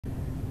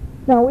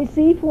Now, we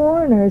see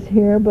foreigners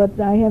here, but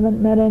I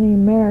haven't met any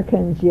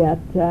Americans yet.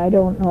 I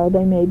don't know,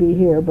 they may be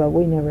here, but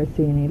we never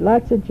see any.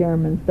 Lots of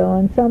Germans, though,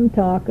 and some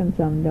talk and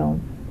some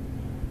don't.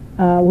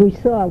 We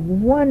saw a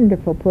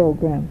wonderful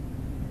program.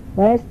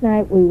 Last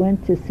night we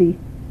went to see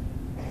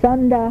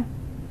Sunda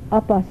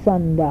Uppa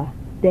Sunda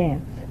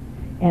dance.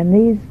 And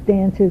these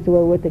dancers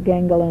were with the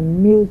Gangalan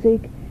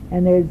music,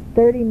 and there's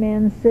 30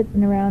 men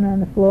sitting around on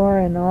the floor,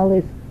 and all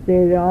this,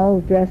 they're all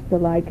dressed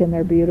alike in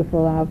their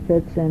beautiful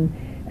outfits, and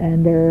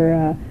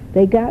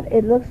they got,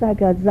 it looks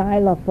like a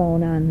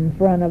xylophone on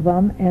front of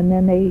them, and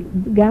then they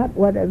got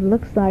what it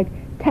looks like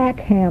tack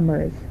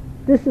hammers.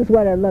 This is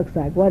what it looks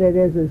like. What it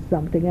is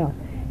something else.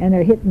 And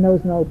they're hitting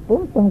those notes,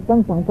 boom, boom,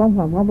 boom, boom, boom,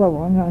 boom, boom,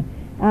 boom,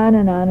 on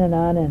and on and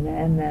on,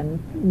 and then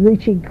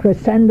reaching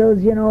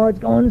crescendos, you know, it's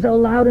going so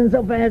loud and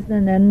so fast,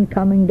 and then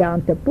coming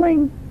down to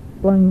bling,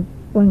 bling,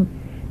 bling.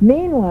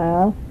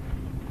 Meanwhile,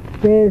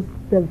 there's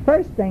the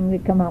first thing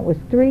that come out was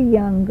 3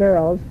 young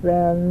girls,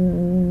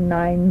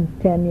 9,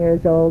 10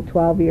 years old,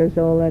 12 years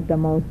old at the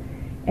most,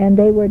 and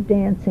they were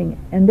dancing,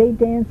 and they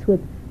dance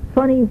with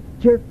funny,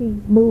 jerky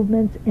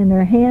movements, and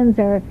their hands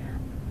are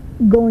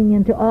going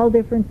into all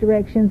different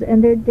directions,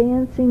 and they're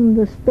dancing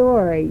the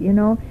story, you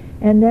know.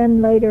 And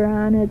then later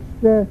on, it's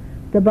the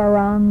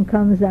barang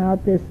comes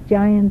out, this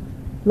giant,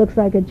 looks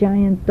like a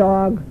giant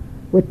dog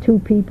with 2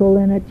 people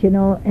in it, you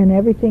know, and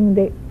everything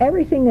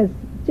is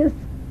just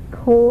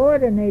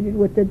coordinated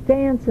with the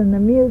dance and the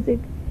music.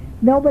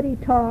 Nobody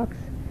talks.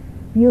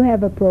 You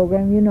have a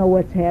program, you know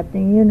what's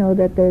happening. You know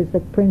that there's the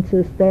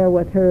princess there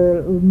with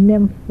her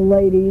nymph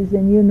ladies,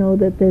 and you know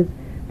that there's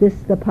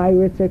the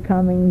pirates are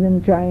coming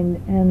and trying,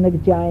 and the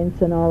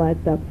giants and all that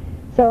stuff.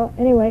 So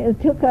anyway,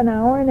 it took an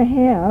hour and a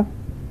half,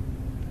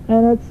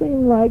 and it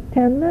seemed like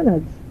 10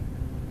 minutes.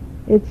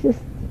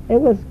 It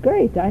was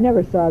great. I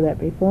never saw that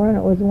before, and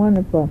it was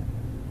wonderful.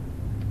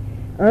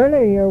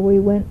 Earlier we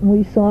went and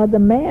we saw the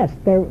masks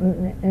there,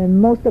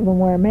 and most of them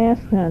wear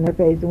masks on their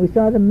face, and we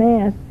saw the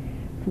masks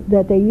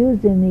that they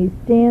used in these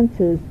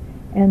dances,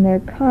 and they're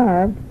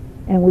carved,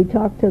 and we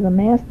talked to the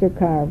master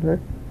carver,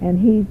 and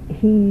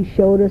he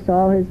showed us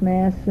all his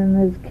masks, and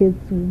his kids,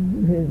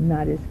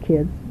 not his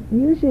kids,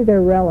 usually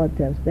they're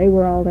relatives, they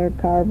were all there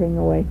carving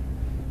away.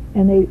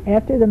 And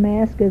after the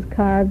mask is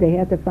carved, they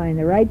have to find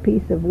the right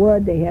piece of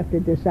wood, they have to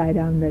decide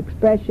on the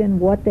expression,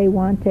 what they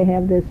want to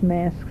have this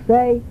mask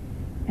say,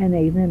 and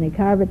then they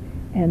carve it,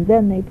 and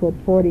then they put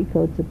 40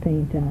 coats of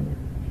paint on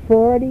it.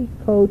 40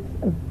 coats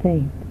of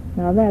paint.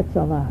 Now that's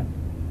a lot.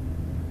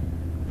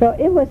 So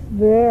it was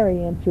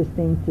very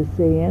interesting to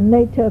see, and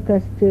they took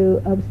us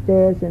to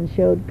upstairs and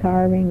showed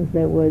carvings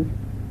that was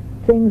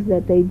things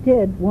that they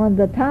did.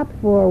 The top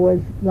floor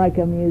was like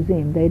a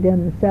museum. They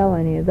didn't sell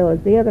any of those.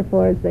 The other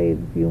floors, if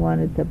you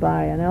wanted to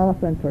buy an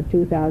elephant for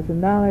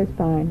 $2,000,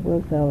 fine,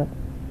 we'll sell it.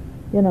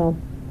 You know,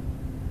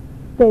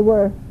 they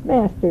were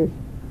masters.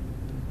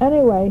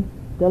 Anyway,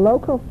 the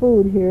local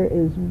food here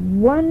is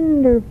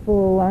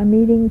wonderful. I'm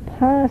eating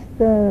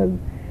pastas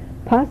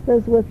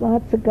with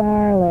lots of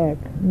garlic.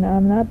 Now,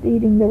 I'm not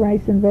eating the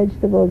rice and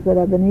vegetables that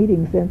I've been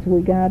eating since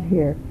we got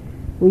here.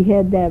 We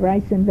had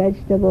rice and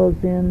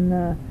vegetables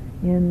in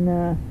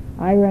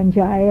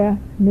Irian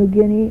New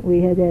Guinea.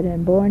 We had it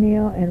in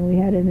Borneo, and we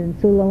had it in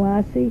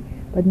Sulawesi.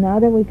 But now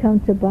that we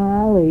come to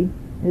Bali,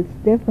 it's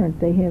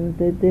different. They have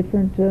the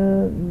different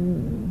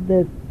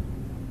the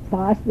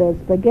pasta,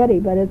 spaghetti,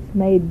 but it's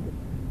made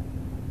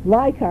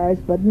like ours,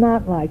 but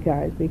not like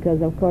ours,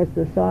 because of course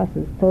the sauce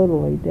is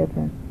totally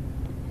different.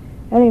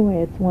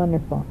 Anyway, it's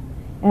wonderful.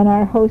 And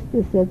our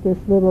hostess at this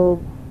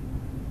little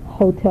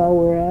hotel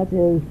we're at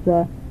is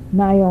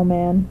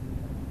Naoman.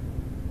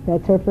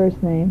 That's her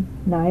first name,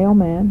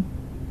 Naoman,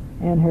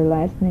 and her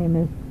last name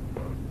is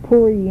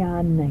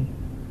Puriani,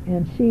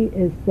 and she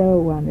is so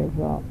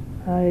wonderful.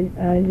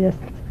 I just,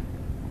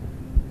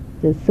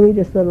 the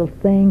sweetest little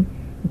thing.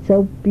 It's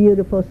so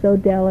beautiful, so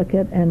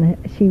delicate, and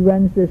she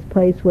runs this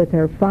place with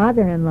her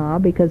father-in-law,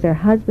 because her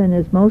husband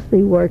is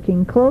mostly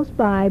working close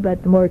by,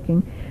 but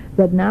working.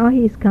 But now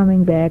he's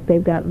coming back.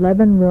 They've got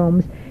 11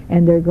 rooms,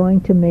 and they're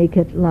going to make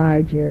it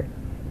larger.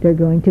 They're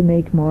going to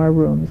make more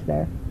rooms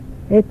there.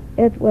 It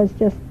was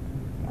just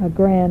a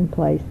grand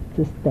place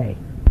to stay.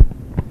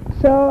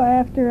 So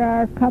after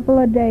our couple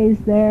of days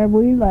there,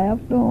 we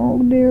left.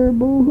 Oh dear,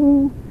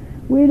 boo-hoo.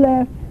 We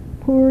left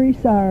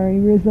Purisari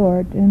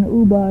Resort in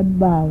Ubud,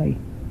 Bali.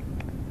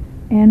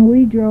 And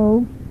we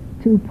drove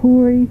to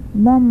Puri,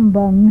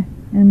 Lumbung,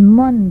 and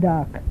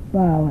Mundak,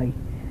 Bali.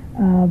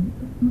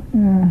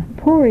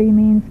 Puri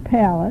means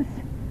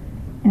palace,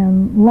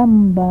 and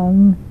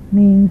Lumbung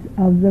means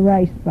of the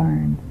rice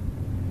barn.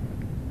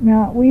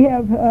 Now, we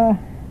have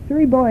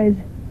 3 boys.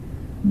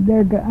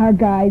 They're our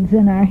guides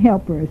and our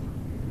helpers.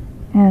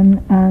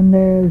 And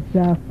there's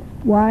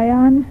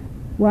Wayan,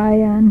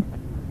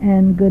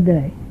 and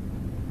Good-day.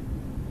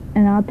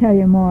 And I'll tell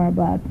you more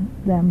about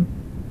them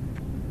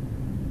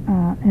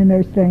and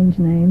their strange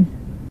names.